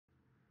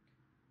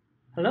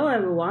Hello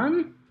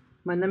everyone,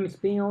 my name is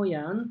Bin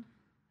Ouyang.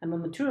 I'm a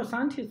material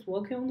scientist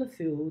working on the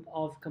field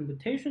of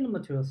computational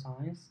material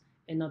science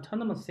and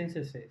autonomous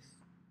synthesis.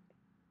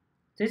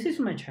 This is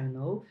my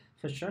channel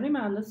for sharing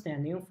my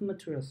understanding of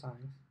material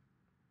science.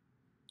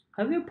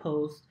 I will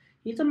post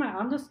either my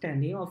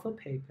understanding of a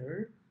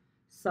paper,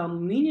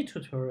 some mini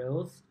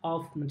tutorials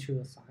of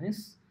material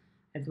science,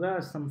 as well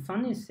as some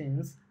funny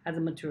things as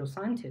a material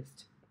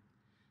scientist.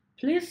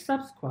 Please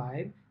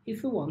subscribe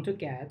if you want to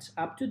get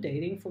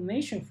up-to-date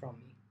information from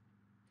me.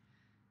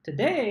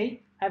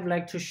 Today, I'd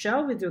like to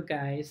share with you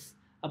guys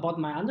about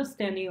my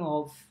understanding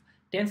of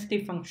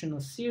density functional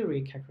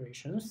theory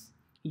calculations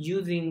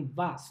using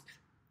VASP.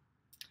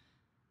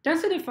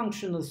 Density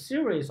functional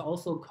theory is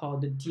also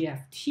called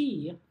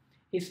DFT.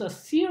 It's a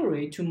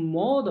theory to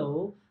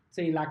model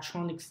the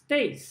electronic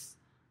states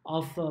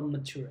of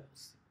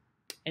materials.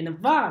 And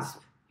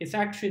VASP is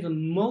actually the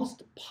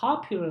most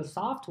popular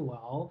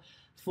software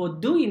for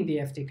doing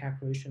DFT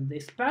calculations,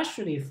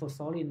 especially for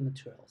solid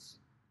materials.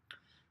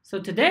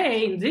 So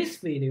today, in this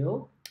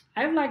video,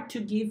 I'd like to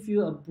give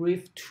you a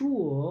brief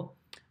tour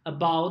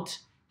about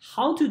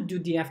how to do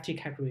DFT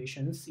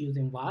calculations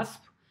using VASP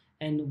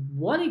and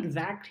what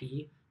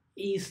exactly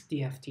is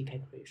DFT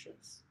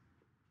calculations.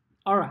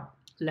 All right,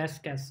 let's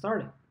get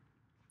started.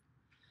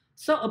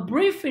 So a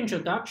brief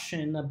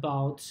introduction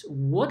about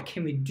what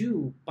can we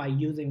do by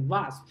using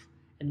VASP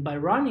and by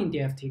running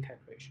DFT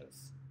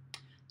calculations.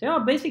 There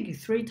are basically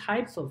three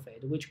types of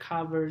it, which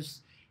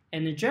covers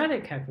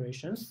energetic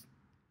calculations,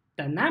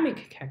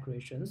 dynamic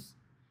calculations,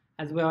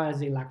 as well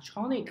as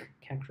electronic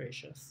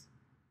calculations.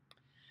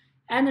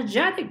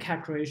 Energetic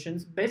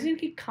calculations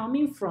basically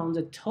coming from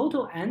the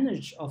total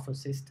energy of a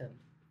system.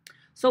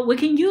 So we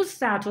can use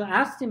that to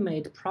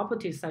estimate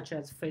properties such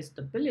as phase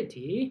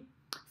stability,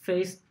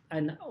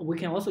 and we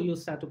can also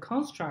use that to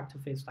construct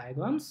phase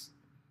diagrams.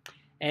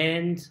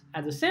 And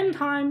at the same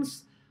time,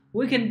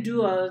 we can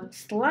do a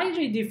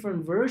slightly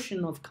different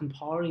version of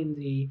comparing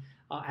the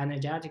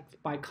energetic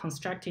by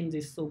constructing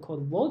this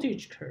so-called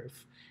voltage curve.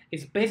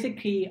 It's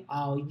basically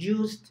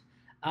used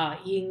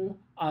in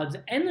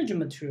the energy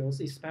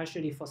materials,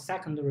 especially for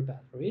secondary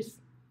batteries.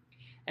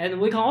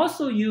 And we can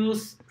also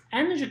use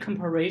energy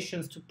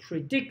comparisons to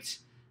predict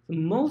the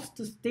most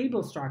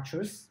stable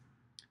structures,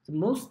 the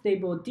most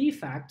stable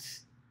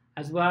defects,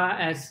 as well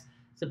as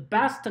the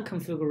best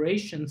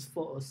configurations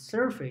for a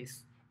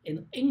surface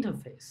and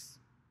interface.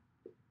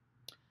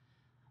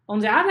 On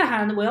the other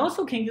hand, we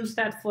also can use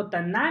that for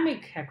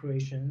dynamic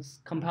calculations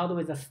compared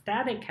with the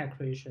static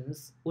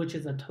calculations, which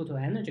is the total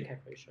energy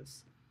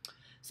calculations.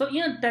 So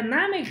in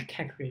dynamic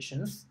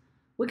calculations,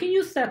 we can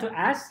use that to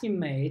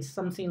estimate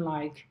something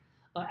like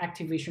an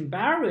activation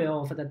barrier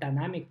of the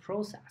dynamic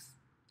process.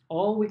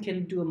 Or we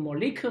can do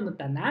molecular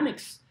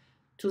dynamics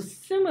to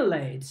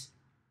simulate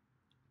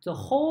the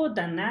whole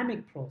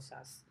dynamic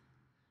process.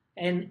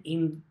 And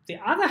in the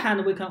other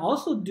hand, we can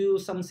also do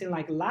something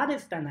like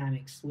lattice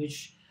dynamics,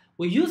 which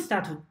we use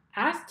that to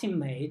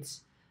estimate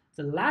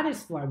the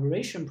lattice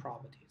vibration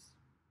properties.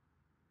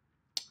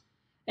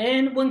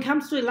 And when it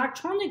comes to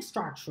electronic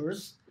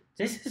structures,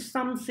 this is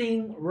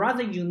something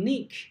rather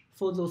unique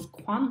for those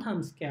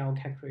quantum scale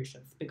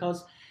calculations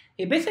because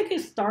it basically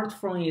starts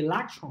from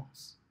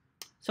electrons.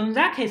 So in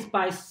that case,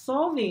 by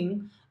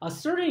solving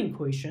certain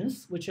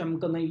equations, which I'm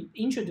going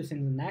to introduce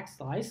in the next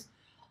slides,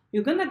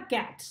 you're going to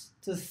get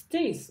the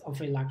states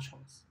of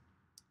electrons.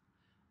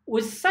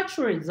 With such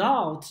a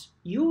result,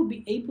 you will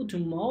be able to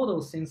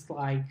model things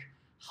like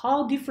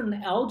how different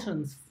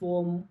atoms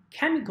form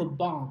chemical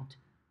bond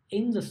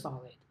in the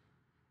solid,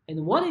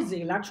 and what is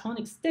the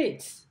electronic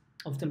states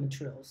of the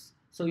materials.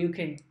 So you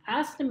can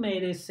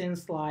estimate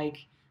things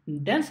like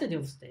density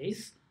of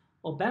states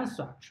or band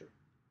structure.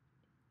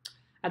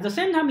 At the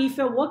same time, if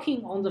you're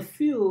working on the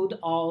field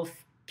of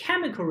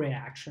chemical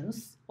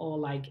reactions or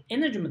like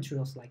energy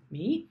materials like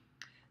me,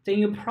 then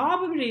you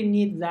probably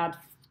need that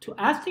to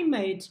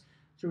estimate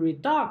the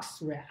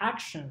redox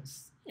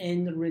reactions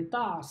and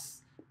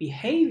redox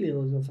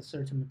behaviors of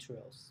certain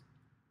materials.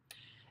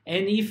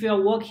 And if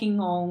you're working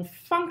on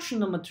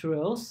functional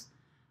materials,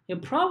 you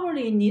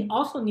probably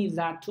also need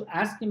that to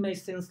estimate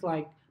things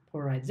like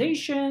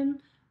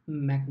polarization,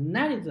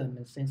 magnetism,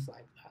 and things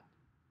like that.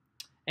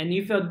 And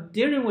if you're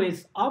dealing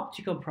with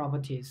optical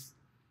properties,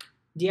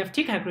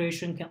 DFT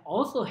calculation can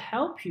also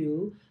help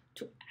you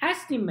to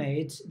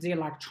estimate the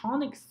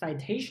electronic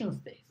excitation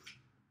state.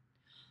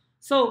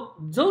 So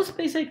those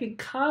basically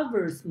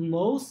covers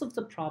most of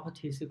the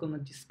properties you're going to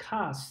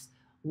discuss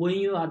when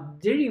you are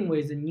dealing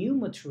with new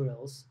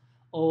materials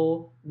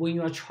or when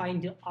you are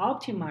trying to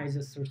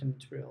optimize certain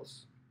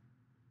materials.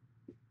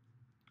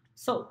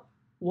 So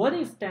what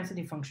is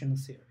density functional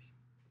theory?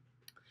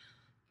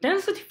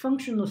 Density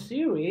functional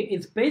theory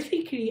is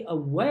basically a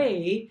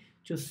way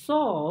to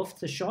solve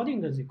the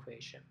Schrödinger's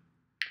equation.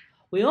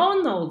 We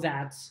all know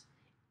that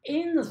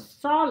in the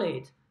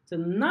solid, the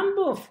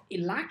number of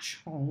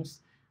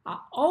electrons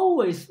are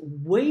always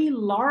way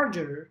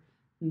larger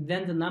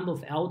than the number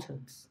of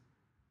atoms.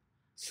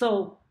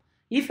 So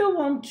if you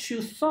want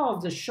to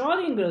solve the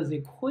Schrödinger's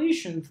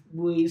equation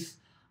with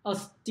a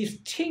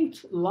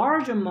distinct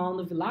large amount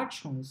of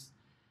electrons,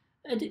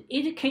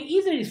 it can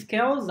easily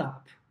scale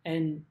up,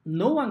 and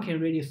no one can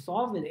really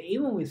solve it,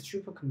 even with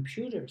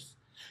supercomputers.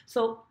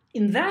 So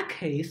in that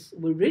case,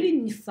 we really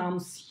need some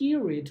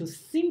theory to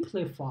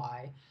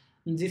simplify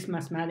this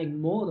mathematical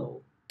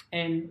model,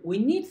 and we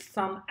need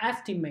some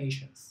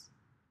estimations.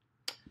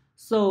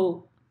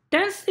 So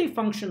density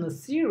functional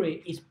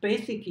theory is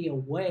basically a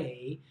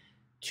way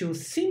to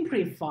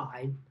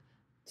simplify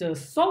the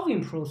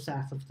solving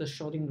process of the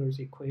Schrödinger's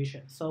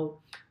equation. So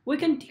we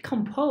can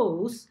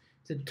decompose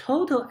the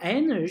total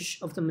energy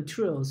of the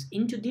materials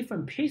into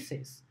different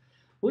pieces,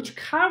 which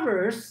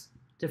covers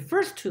the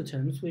first two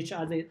terms, which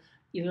are the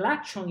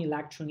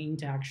electron-electron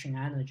interaction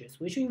energies,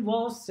 which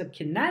involves the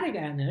kinetic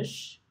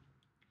energy,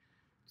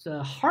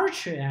 the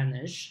Hartree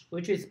energy,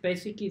 which is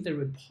basically the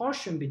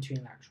repulsion between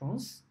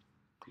electrons,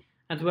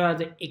 as well as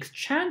the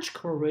exchange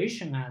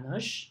correlation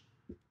energy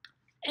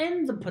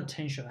and the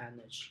potential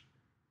energy.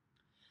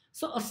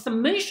 So a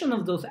summation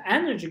of those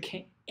energy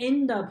can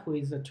end up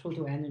with the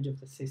total energy of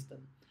the system.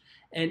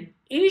 And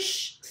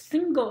each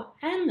single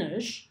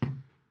energy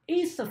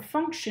is a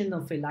function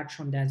of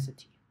electron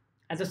density.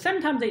 At the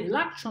same time, the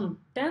electron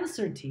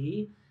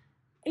density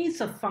is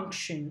a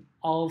function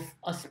of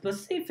a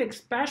specific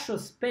spatial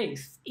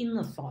space in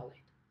a solid.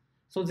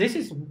 So this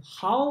is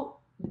how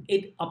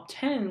it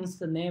obtains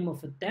the name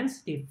of a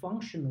density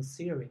functional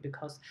theory,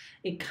 because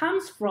it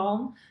comes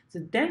from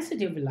the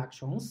density of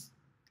electrons,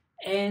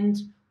 and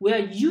we are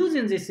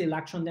using these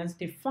electron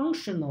density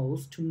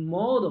functionals to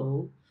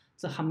model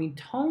the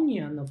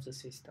Hamiltonian of the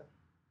system.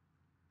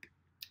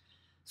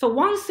 So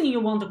one thing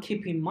you want to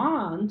keep in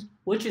mind,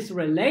 which is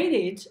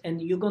related,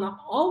 and you're going to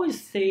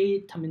always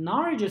say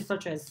terminology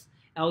such as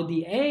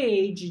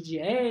LDA,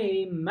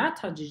 GGA,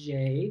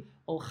 meta-GGA,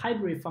 or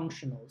hybrid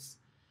functionals.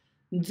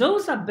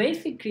 Those are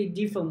basically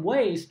different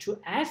ways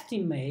to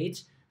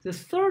estimate the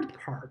third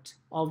part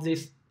of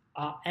this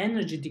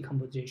energy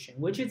decomposition,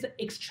 which is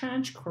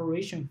exchange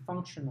correlation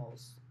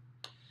functionals.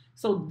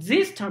 So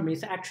this term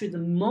is actually the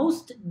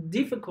most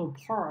difficult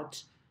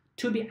part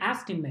to be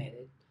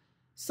estimated.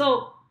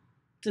 So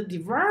the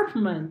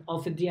development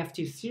of a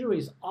DFT theory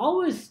is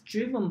always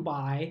driven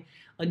by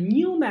a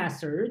new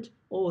method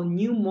or a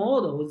new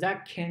model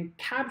that can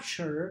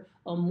capture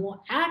a more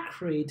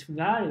accurate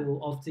value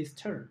of this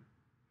term.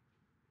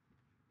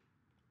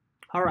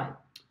 All right,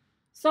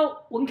 so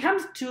when it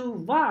comes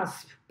to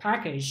VASP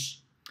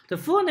package, the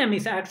full name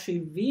is actually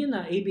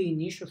Vienna AB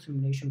Initial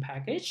Simulation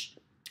Package.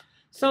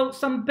 So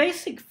some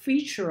basic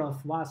feature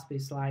of VASP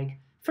is like,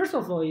 first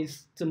of all,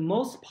 is the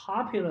most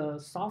popular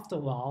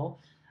software,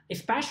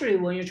 especially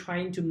when you're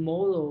trying to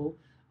model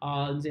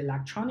the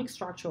electronic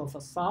structure of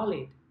a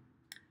solid.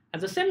 At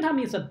the same time,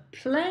 it's a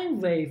plane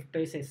wave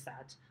basis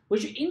set,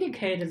 which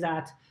indicates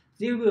that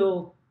they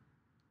will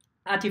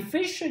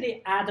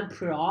artificially add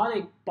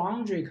periodic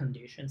boundary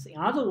conditions. In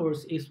other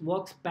words, it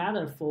works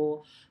better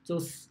for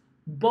those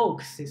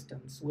bulk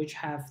systems which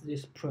have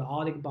these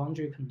periodic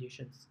boundary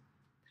conditions.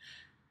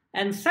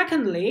 And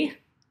secondly,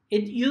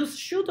 it uses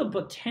pseudo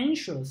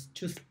potentials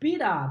to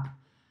speed up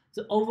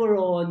the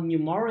overall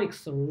numeric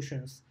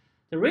solutions.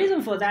 The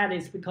reason for that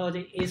is because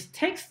it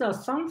takes the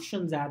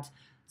assumption that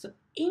the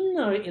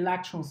inner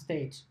electron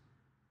state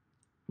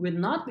will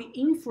not be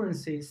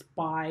influenced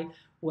by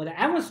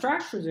whatever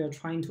structures they are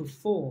trying to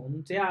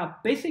form. They are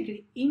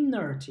basically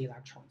inert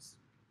electrons.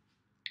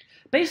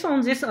 Based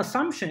on these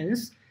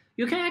assumptions,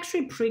 you can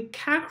actually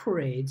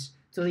pre-calculate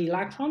the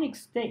electronic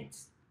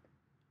states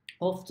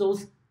of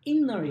those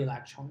inner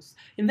electrons.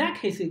 In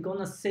that case, it's going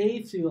to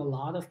save you a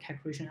lot of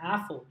calculation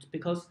effort,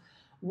 because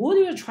what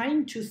you're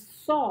trying to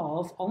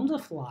solve on the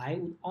fly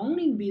would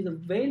only be the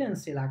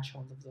valence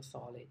electrons of the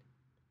solid.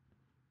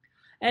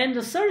 And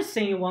the third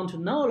thing you want to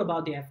know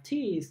about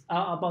DFT is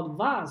about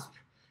VASP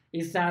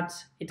is that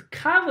it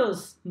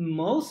covers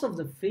most of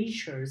the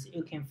features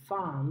you can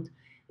find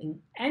in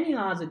any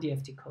other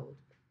DFT code.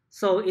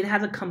 So it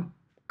has a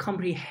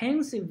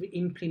comprehensive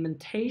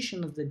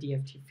implementation of the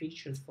DFT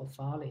features for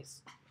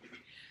solids.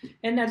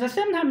 And at the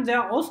same time, there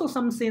are also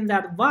some things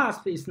that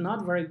VASP is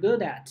not very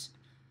good at.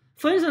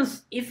 For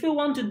instance, if you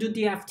want to do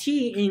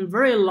DFT in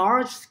very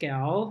large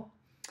scale,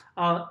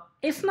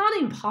 it's not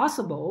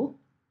impossible.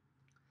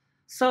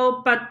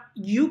 So, but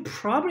you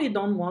probably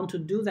don't want to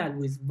do that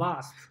with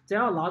VASP.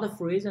 There are a lot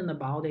of reasons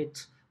about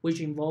it,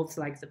 which involves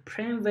like the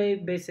plane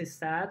wave basis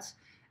sets,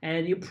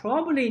 and you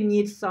probably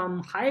need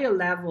some higher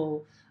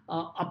level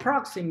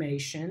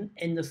approximation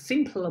in the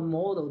simpler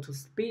model to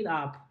speed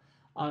up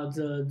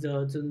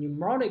the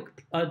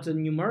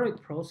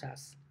numeric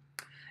process.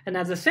 And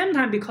at the same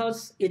time,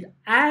 because it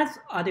adds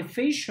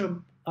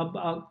artificial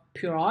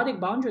periodic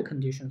boundary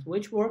conditions,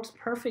 which works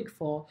perfect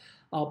for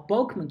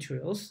bulk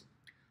materials,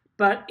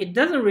 but it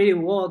doesn't really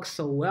work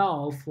so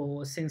well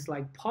for things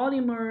like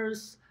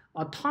polymers,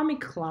 atomic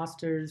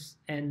clusters,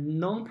 and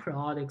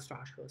non-periodic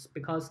structures,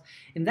 because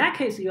in that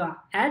case, you are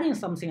adding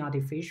something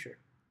artificial.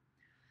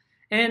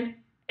 And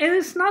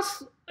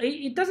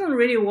it doesn't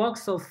really work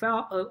so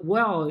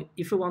well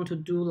if you want to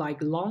do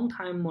like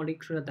long-time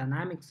molecular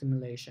dynamic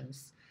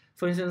simulations.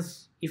 For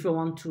instance, if you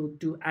want to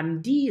do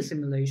MD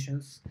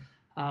simulations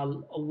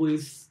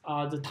with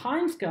the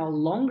time scale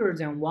longer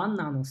than 1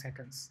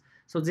 nanoseconds.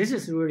 So this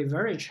is really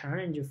very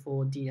challenging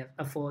for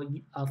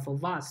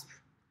VASP.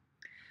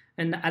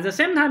 And at the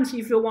same time,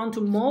 if you want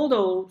to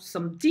model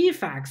some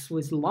defects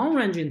with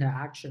long-range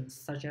interactions,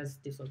 such as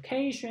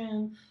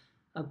dislocation,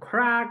 a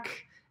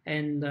crack,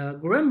 and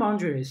grain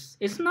boundaries,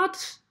 it's not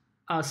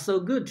so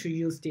good to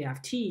use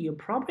DFT. You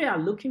probably are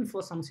looking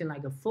for something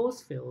like a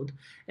force field,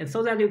 and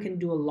so that you can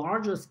do a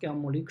larger scale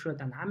molecular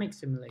dynamic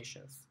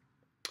simulations.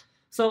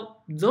 So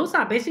those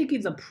are basically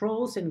the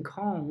pros and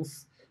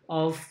cons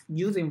of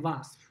using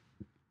VASP.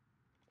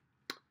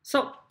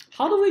 So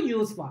how do we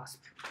use VASP?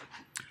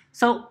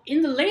 So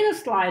in the later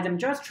slide, I'm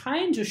just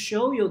trying to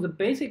show you the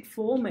basic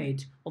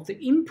format of the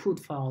input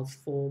files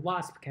for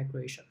VASP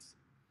calculations.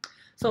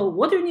 So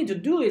what you need to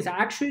do is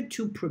actually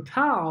to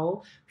prepare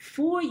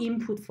 4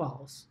 input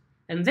files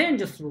and then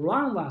just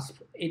run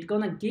VASP. It's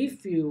gonna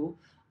give you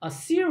a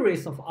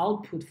series of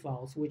output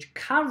files which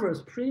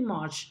covers pretty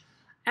much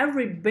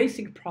every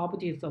basic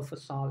properties of a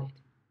solid.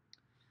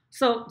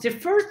 So the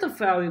first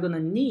file you're gonna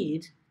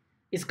need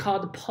is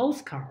called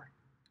postcard.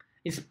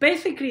 It's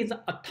basically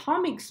the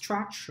atomic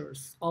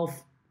structures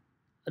of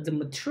the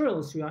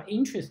materials you are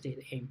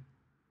interested in.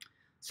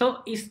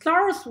 So it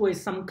starts with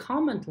some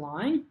comment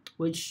line,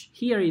 which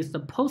here is the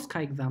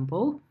postcard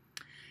example,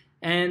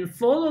 and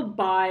followed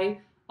by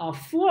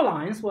 4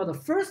 lines, where the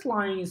first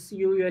line is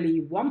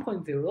usually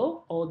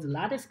 1.0 or the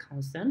lattice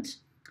constant.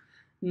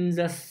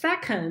 The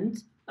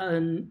second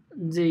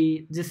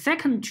the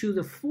second to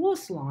the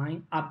fourth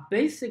line are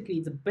basically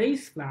the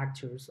base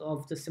vectors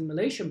of the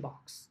simulation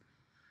box.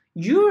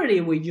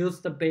 Usually we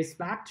use the base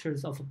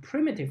vectors of a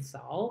primitive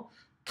cell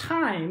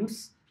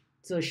times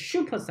the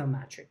supercell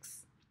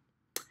matrix.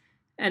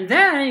 And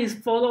then it's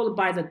followed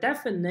by the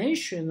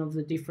definition of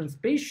the different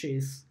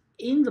species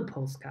in the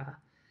postcard.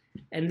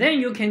 And then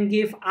you can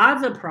give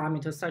other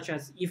parameters, such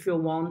as if you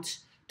want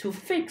to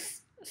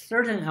fix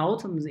certain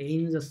atoms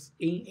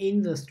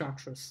in the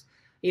structures.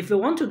 If you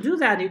want to do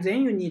that,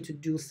 then you need to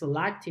do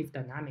selective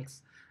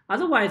dynamics.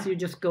 Otherwise, you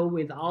just go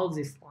without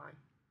this line.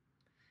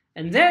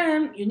 And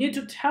then you need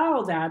to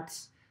tell that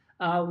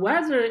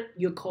whether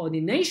your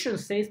coordination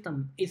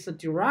system is a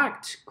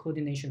direct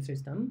coordination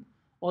system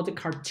or the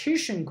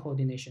Cartesian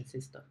coordination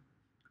system.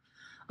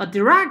 A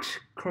direct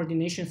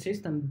coordination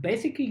system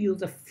basically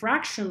uses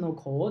fractional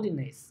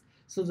coordinates.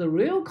 So the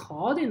real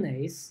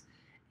coordinates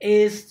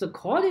is the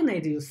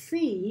coordinate you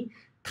see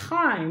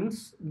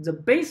times the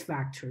base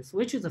vectors,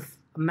 which is a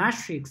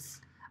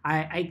matrix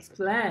I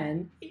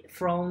explained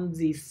from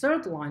the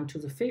 3rd line to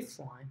the 5th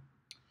line.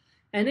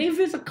 And if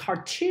it's a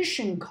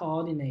Cartesian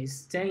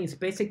coordinates, then it's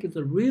basically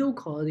the real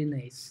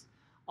coordinates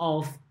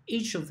of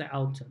each of the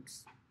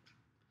atoms.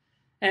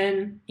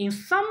 And in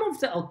some of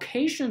the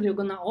occasions, you're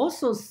gonna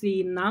also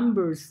see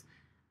numbers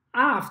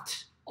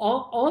after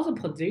all the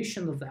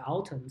positions of the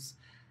atoms.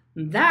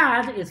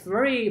 That is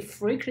very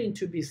frequent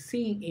to be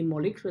seen in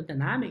molecular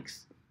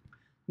dynamics.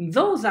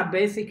 Those are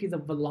basically the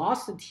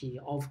velocity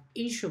of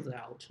each of the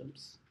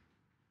atoms.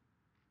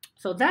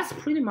 So that's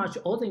pretty much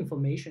all the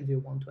information you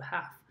want to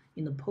have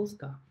in the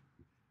postcard.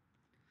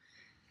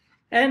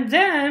 And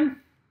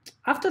then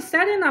after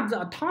setting up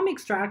the atomic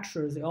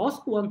structures, you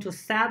also want to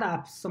set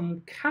up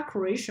some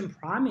calculation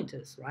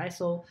parameters, right?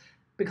 So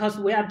because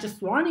we are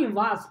just running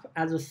VASP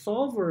as a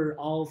solver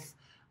of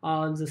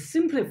the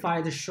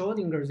simplified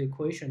Schrödinger's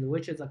equation,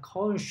 which is a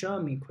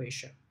Cohen-Scherm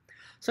equation.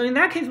 So in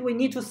that case, we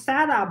need to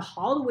set up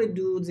how do we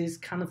do this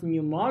kind of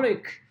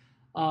numeric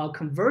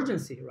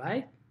convergency,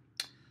 right?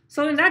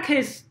 So in that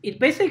case, it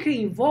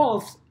basically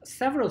involves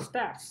several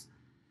steps.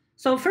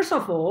 So first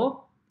of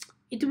all,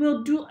 it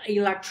will do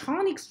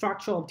electronic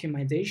structural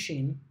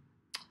optimization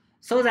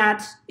so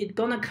that it's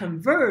gonna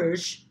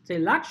converge the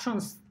electron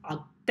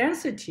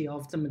density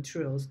of the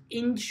materials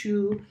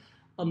into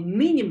a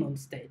minimum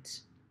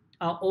state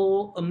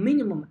or a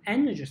minimum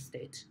energy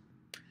state.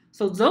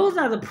 So those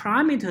are the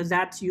parameters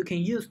that you can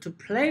use to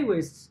play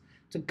with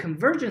the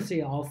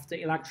convergency of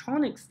the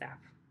electronic step.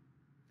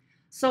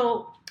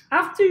 So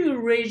after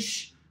you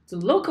reach the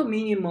local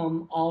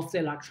minimum of the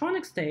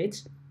electronic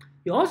state,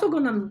 you're also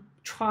going to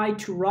try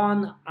to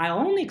run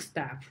ionic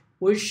step,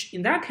 which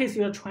in that case,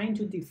 you're trying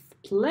to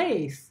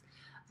displace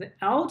the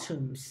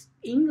atoms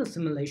in the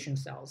simulation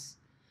cells,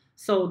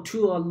 so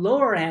to a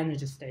lower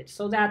energy state,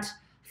 so that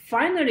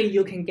finally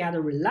you can get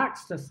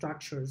relaxed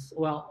structures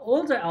while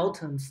all the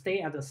atoms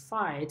stay at the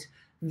site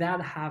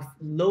that have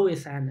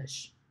lowest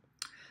energy.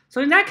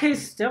 So in that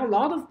case, there are a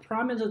lot of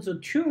parameters to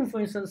tune, for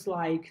instance,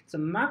 like the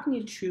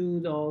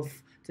magnitude of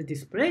the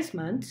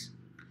displacement,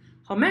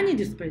 how many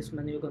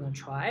displacement you're going to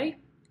try,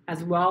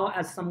 as well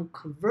as some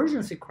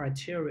convergency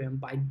criterion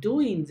by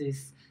doing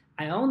this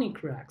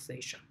ionic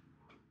relaxation.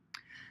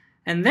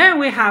 And then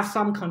we have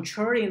some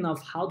controlling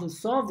of how to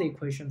solve the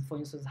equation, for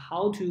instance,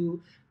 how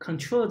to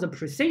control the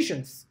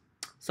precisions.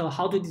 So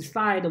how to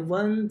decide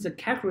when the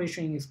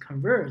calculation is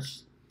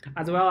converged,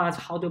 as well as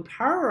how to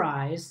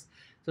parallelize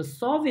the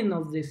solving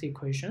of these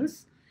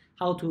equations,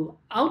 how to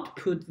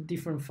output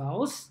different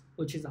files,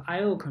 which is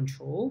I/O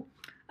control,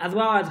 as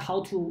well as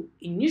how to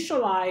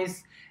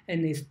initialize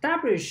and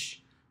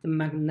establish the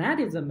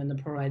magnetism and the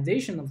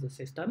polarization of the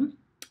system,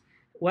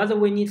 whether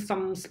we need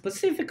some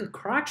specific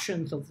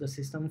corrections of the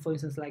system, for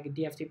instance, like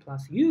DFT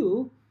plus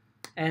U,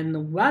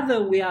 and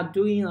whether we are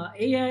doing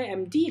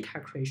AIMD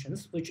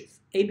calculations, which is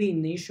AB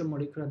initial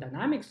molecular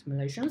dynamics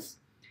simulations.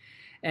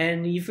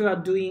 And if you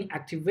are doing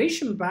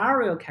activation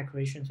barrier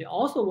calculations, you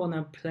also want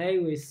to play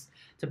with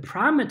the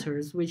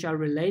parameters which are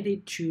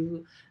related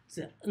to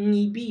the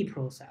NEB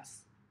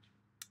process.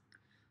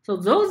 So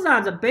those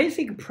are the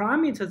basic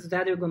parameters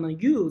that you're going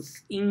to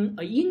use in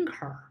an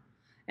in-car.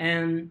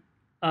 And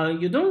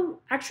you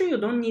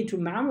don't need to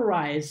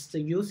memorize the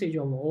usage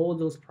of all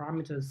those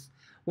parameters.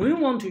 When you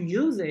want to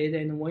use it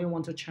and when you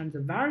want to change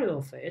the value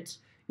of it,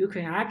 you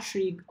can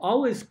actually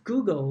always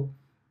Google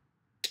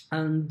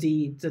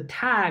the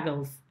tag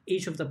of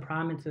each of the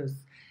parameters,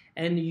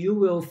 and you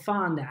will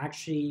find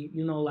actually,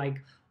 like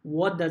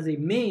what does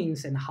it mean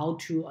and how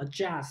to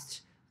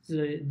adjust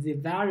the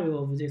value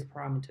of these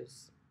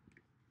parameters.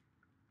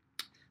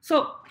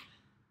 So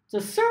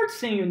the third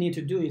thing you need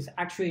to do is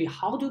actually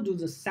how to do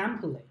the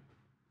sampling.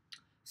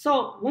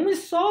 So when we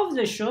solve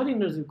the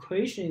Schrödinger's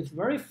equation, it's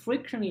very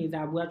frequently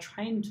that we're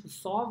trying to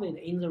solve it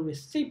in the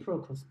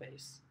reciprocal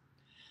space.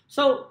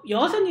 So you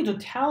also need to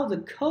tell the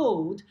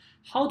code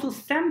how to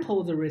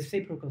sample the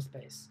reciprocal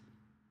space.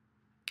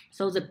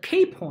 So the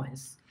K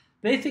points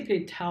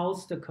basically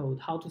tells the code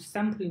how to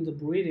sample in the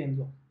Brillouin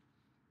zone.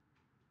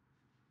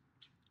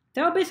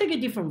 There are basically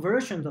different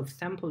versions of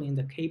sampling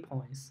the K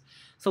points,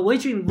 so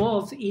which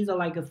involves either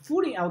like a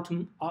fully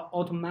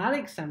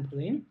automatic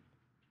sampling,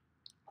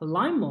 a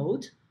line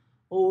mode,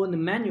 or the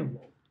manual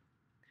mode.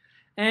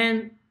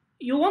 And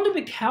you want to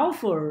be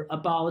careful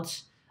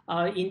about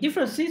in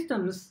different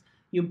systems,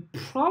 you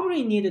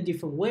probably need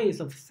different ways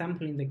of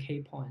sampling the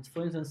K points.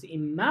 For instance,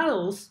 in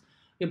metals,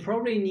 you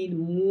probably need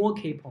more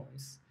K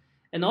points.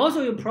 And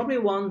also you probably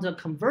want a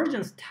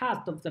convergence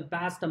test of the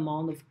best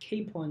amount of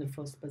K points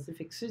for a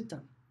specific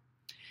system.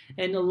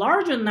 And a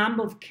larger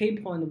number of K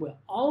points will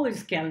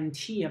always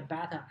guarantee a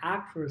better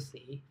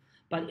accuracy,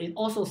 but it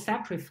also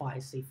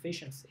sacrifices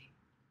efficiency.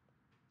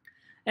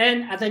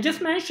 And as I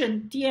just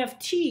mentioned,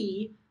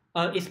 DFT,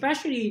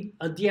 especially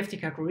DFT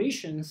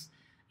calculations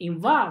in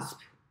VASP,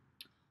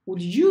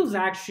 would use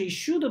actually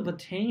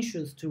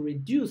pseudopotentials to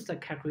reduce the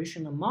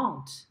calculation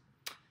amount.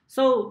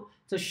 So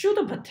the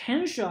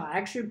pseudopotential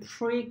actually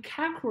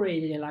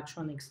pre-calculated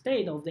electronic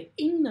state of the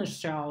inner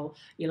shell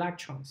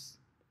electrons.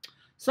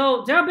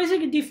 So there are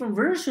basically different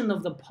versions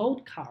of the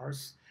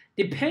podcasts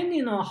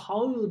depending on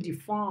how you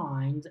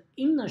define the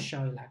inner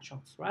shell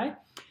electrons, right?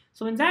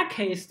 So in that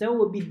case, there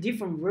will be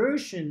different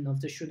versions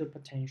of the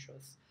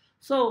pseudopotentials.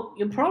 So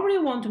you probably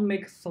want to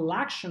make a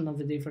selection of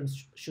the different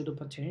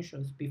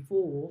pseudopotentials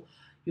before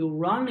you're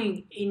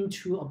running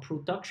into a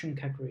production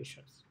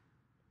calculations.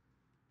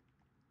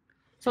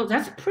 So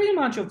that's pretty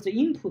much of the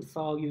input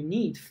file you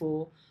need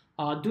for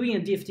doing a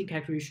DFT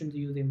calculations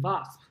using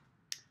VASP.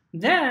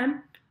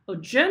 Then a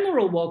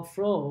general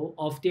workflow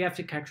of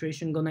DFT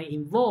calculation gonna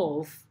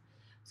involve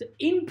the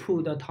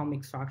input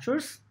atomic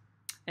structures.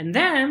 And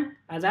then,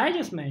 as I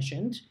just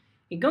mentioned,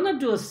 you're gonna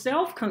do a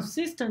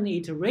self-consistent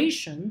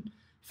iteration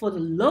for the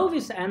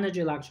lowest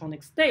energy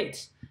electronic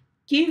state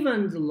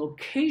given the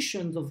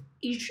locations of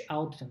each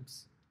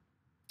atoms.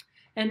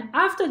 And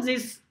after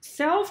these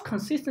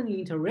self-consistent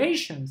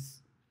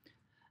iterations,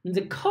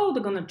 the code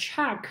is gonna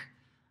check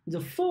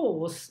the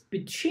force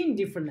between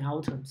different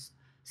atoms.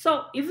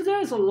 So if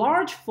there is a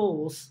large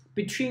force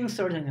between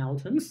certain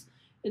atoms,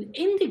 it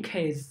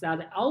indicates that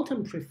the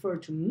atom prefer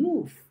to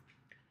move.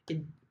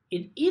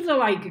 It either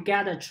like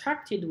get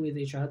attracted with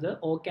each other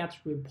or get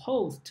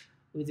repulsed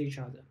with each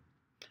other.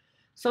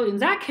 So in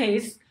that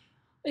case,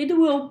 it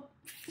will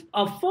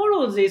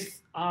follow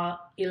this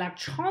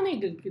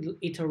electronic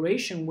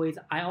iteration with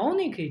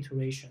ionic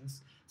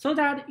iterations so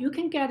that you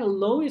can get the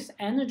lowest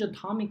energy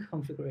atomic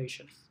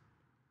configurations.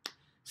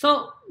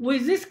 So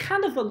with this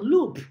kind of a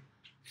loop,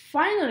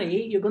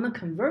 finally, you're going to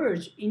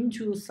converge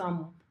into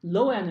some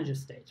low energy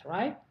state,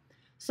 right?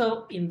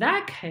 So in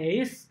that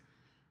case,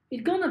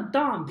 it's going to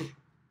dump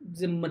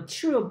the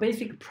material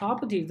basic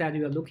properties that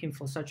you're looking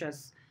for, such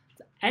as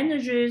the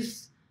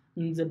energies,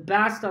 the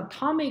best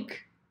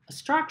atomic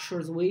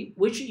structures,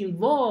 which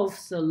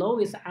involves the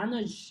lowest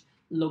energy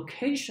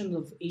locations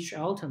of each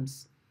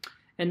atoms.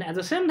 And at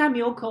the same time,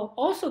 you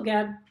also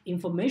get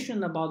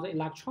information about the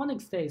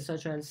electronic states,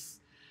 such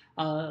as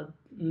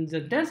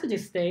the density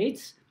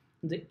states,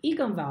 the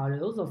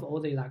eigenvalues of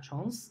all the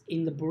electrons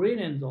in the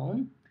Brillouin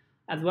zone,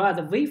 as well as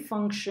the wave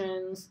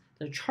functions,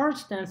 the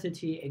charge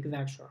density,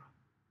 etc.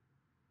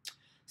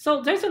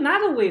 So there's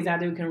another way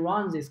that you can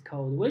run this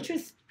code, which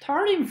is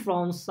starting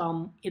from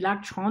some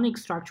electronic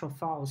structural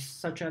files,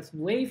 such as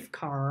wave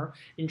car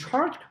and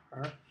charge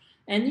car,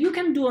 and you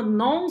can do a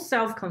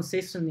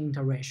non-self-consistent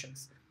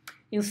iterations.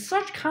 In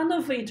such kind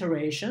of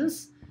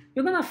iterations,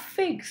 you're gonna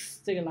fix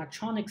the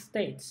electronic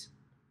states.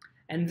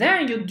 And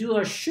then you do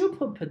a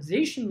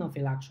superposition of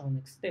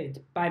electronic state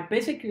by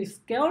basically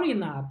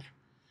scaling up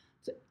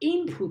the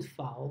input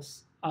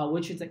files,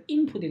 which is the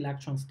input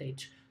electron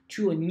state,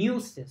 to a new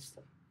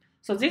system.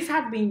 So this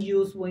has been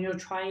used when you're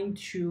trying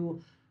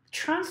to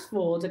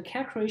transfer the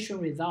calculation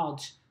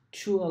result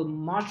to a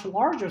much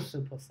larger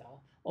supercell,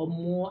 or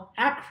more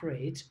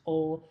accurate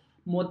or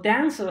more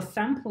denser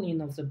sampling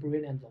of the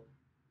Brilliant zone.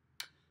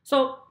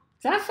 So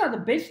that's are the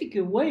basic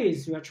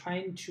ways we are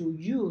trying to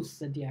use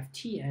the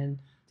DFT, and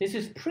this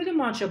is pretty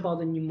much about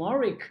the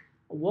numeric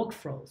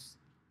workflows.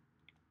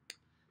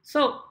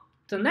 So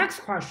the next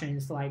question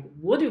is like,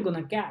 what are you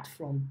gonna get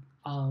from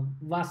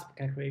VASP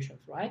calculations,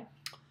 right?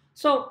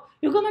 So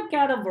you're gonna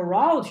get a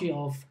variety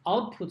of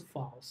output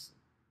files.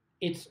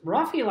 It's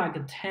roughly like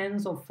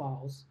tens of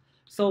files.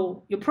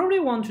 So you probably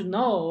want to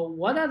know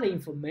what are the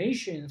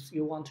informations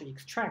you want to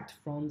extract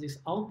from these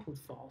output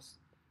files.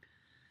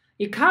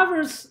 It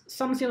covers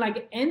something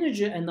like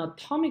energy and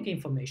atomic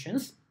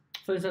informations.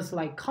 For instance,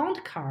 like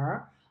count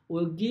car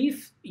will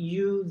give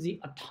you the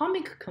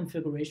atomic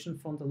configuration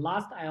from the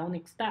last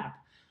ionic step,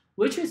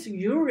 which is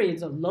usually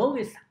the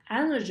lowest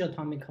energy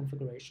atomic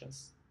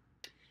configurations.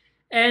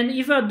 And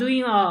if you're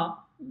doing a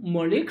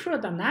molecular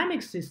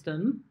dynamic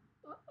system,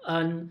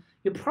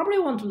 you probably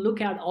want to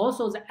look at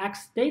also the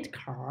X-state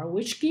car,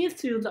 which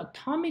gives you the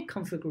atomic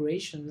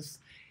configurations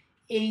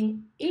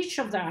in each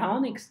of the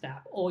ionic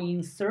step or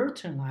in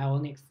certain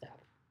ionic step.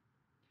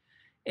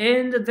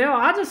 And there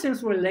are other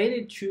things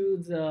related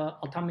to the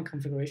atomic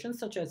configuration,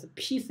 such as the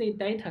PC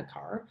data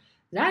car,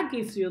 that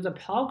gives you the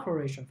power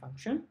correlation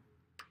function.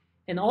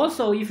 And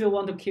also, if you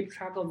want to keep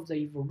track of the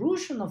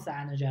evolution of the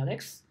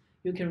energetics,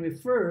 you can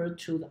refer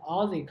to the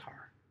Aussie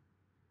car.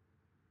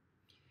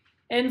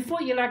 And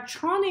for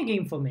electronic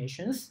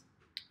informations,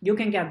 you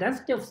can get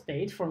density of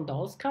state from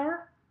those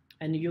car,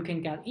 and you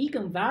can get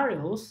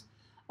eigenvalues,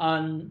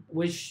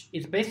 which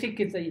is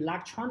basically the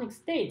electronic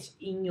state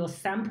in your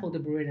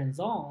sampled Brilliant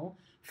zone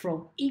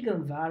from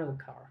eigenvalue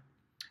car.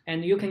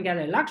 And you can get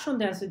electron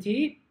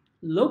density,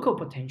 local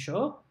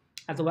potential,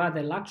 as well as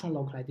the electron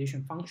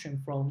localization function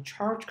from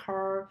charge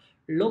car,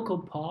 local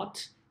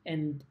pot,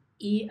 and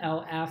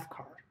ELF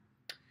car.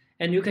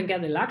 And you can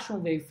get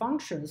electron wave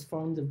functions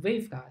from the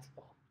waveguide as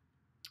well.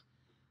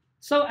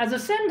 So at the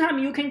same time,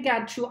 you can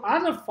get two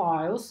other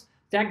files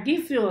that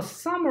give you a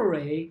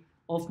summary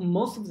of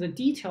most of the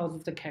details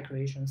of the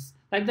calculations.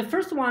 Like the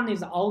first one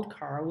is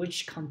outcar,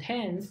 which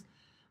contains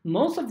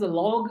most of the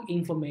log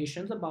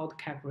information about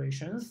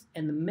calculations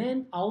and the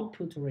main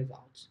output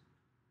results.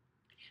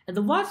 And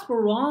the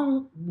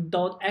VASP.xml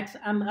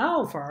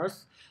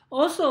files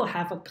also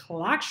have a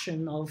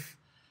collection of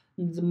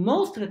the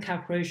most of the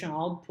calculation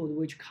output,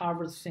 which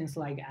covers things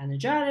like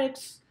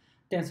energetics,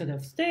 density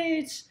of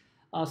states,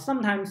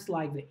 sometimes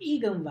like the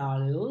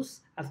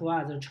eigenvalues, as well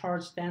as the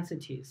charge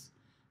densities.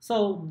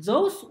 So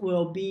those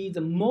will be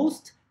the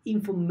most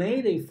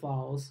informative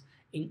files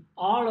in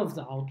all of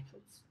the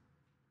outputs.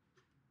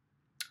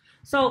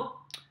 So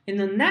in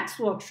the next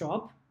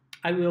workshop,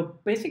 I will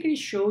basically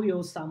show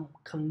you some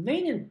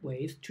convenient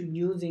ways to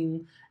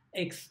using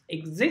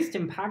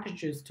existing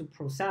packages to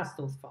process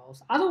those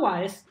files.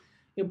 Otherwise,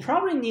 you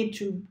probably need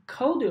to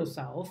code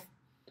yourself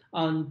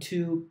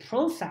to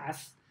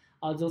process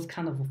those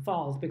kind of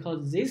files,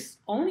 because this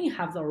only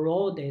have the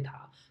raw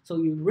data. So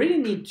you really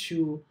need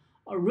to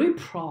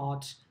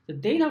replot the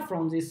data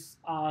from this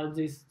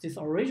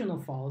original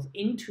files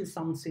into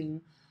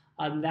something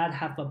that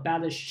have a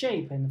better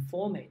shape and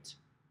format.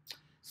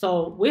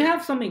 So we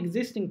have some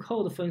existing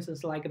code, for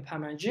instance, like a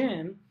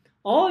Parmesan,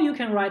 or you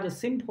can write a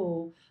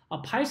simple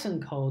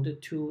Python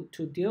code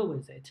to deal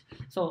with it.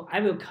 So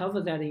I will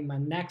cover that in my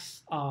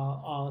next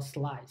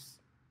slides.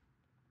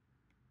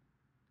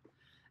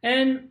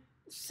 And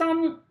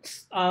some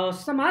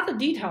other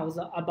details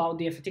about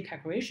DFT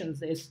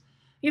calculations is,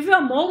 if you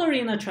are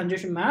modeling a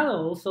transition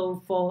metal,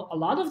 so for a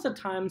lot of the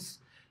times,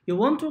 you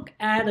want to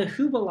add a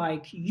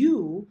Huber-like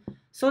U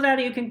so that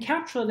you can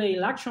capture the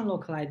electron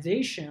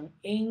localization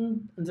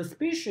in the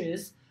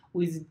species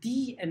with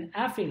D and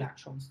F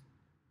electrons.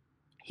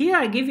 Here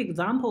I give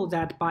example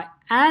that by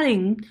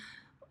adding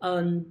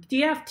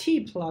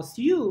DFT plus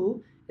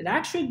U, it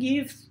actually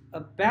gives a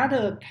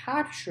better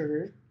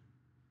capture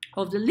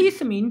of the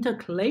lithium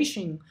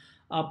intercalation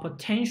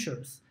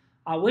potentials,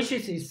 which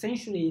is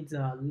essentially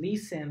the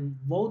lithium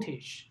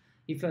voltage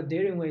if you're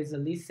dealing with a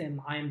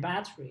lithium-ion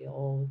battery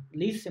or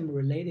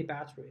lithium-related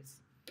batteries.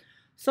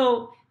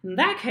 So in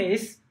that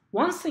case,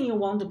 one thing you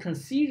want to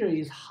consider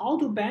is how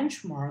to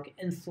benchmark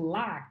and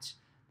select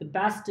the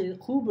best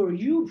Huber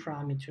U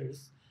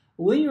parameters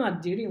when you are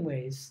dealing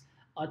with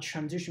a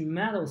transition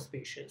metal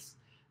species.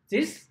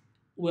 This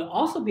will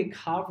also be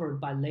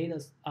covered by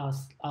latest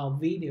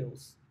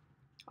videos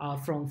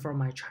from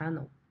my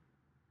channel.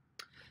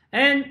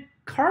 And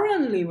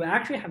currently, we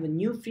actually have a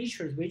new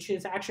features which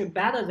is actually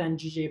better than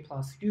GJ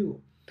plus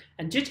U.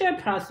 And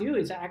GJ plus U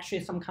is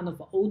actually some kind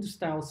of old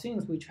style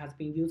things which has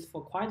been used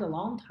for quite a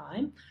long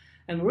time.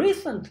 And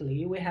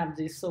recently, we have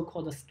this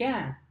so-called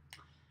scan.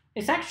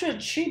 It's actually a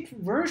cheap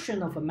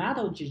version of a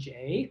metal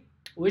GJ,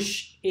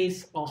 which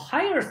is a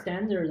higher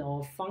standard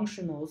of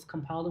functionals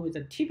compared with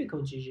a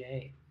typical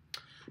GGA.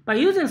 By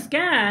using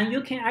scan,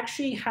 you can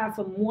actually have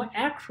a more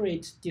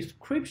accurate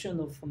description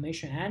of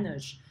formation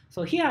energy.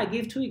 So here I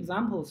give two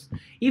examples.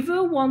 If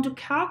you want to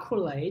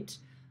calculate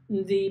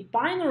the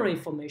binary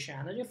formation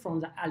energy from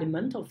the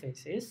elemental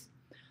phases,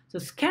 the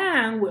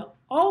scan will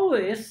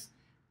always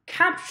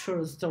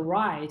capture the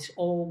right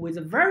or with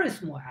very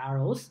small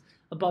arrows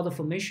about the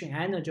formation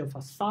energy of a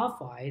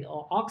sulfide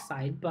or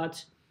oxide,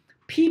 but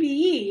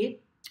PBE,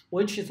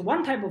 which is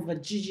one type of a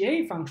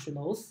GGA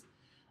functionals,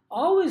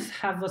 always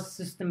have a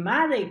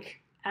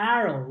systematic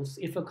arrows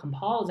if you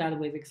compare that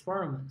with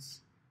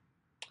experiments.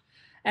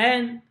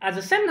 And at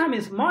the same time,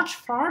 it's much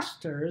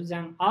faster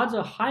than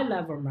other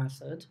high-level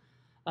methods,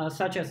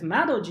 such as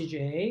metal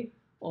GGA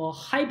or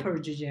hyper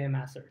GGA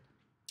method.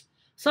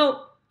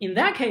 So in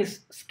that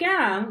case,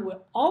 scan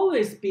will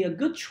always be a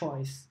good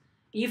choice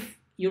if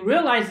you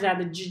realize that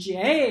the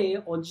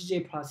GGA or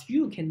GGA plus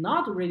U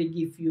cannot really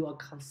give you a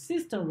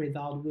consistent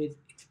result with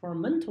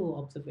experimental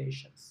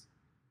observations.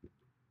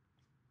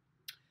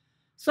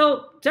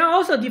 So there are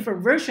also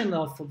different versions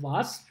of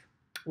VASP,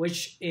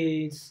 which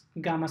is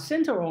gamma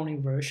center only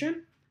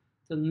version,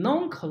 the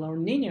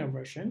non-collinear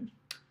version,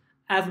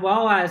 as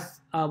well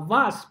as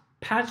VASP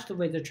patched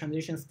with the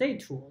transition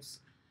state tools.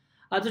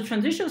 The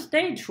transition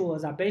state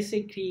tools are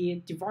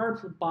basically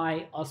developed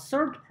by a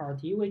third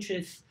party, which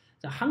is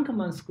the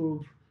Hankelman's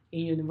group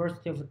in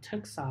University of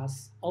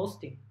Texas,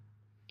 Austin.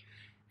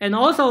 And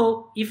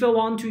also, if you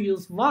want to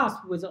use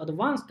VASP with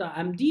advanced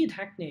MD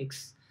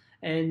techniques,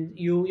 and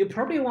you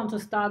probably want to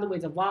start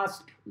with a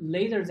VASP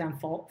later than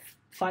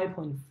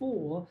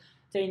 5.4,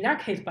 then in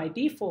that case, by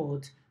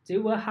default, they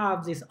will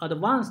have these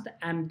advanced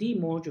MD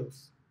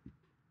modules.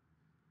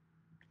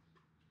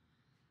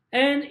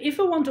 And if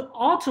you want to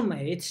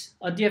automate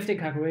DFT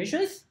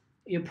calculations,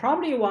 you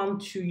probably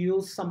want to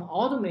use some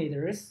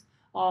automators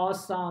or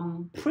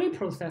some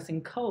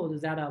pre-processing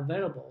code that are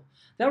available.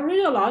 There are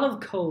really a lot of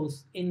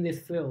codes in this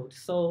field.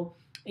 So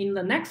in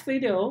the next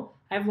video,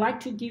 I'd like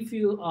to give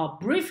you a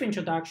brief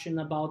introduction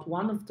about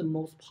one of the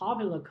most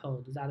popular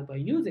codes that we're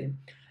using.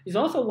 It's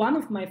also one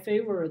of my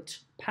favorite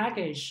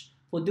package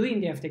for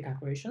doing DFT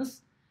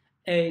calculations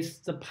is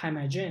the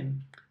PyMyGen.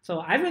 So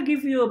I will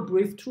give you a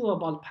brief tour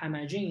about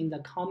PyMyGen in the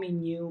coming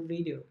new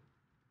video.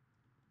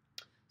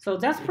 So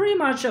that's pretty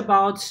much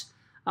about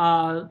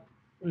a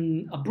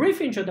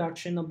brief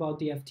introduction about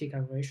DFT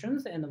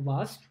calculations and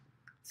VASP.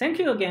 Thank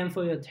you again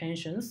for your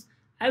attention.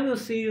 I will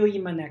see you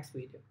in my next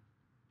video.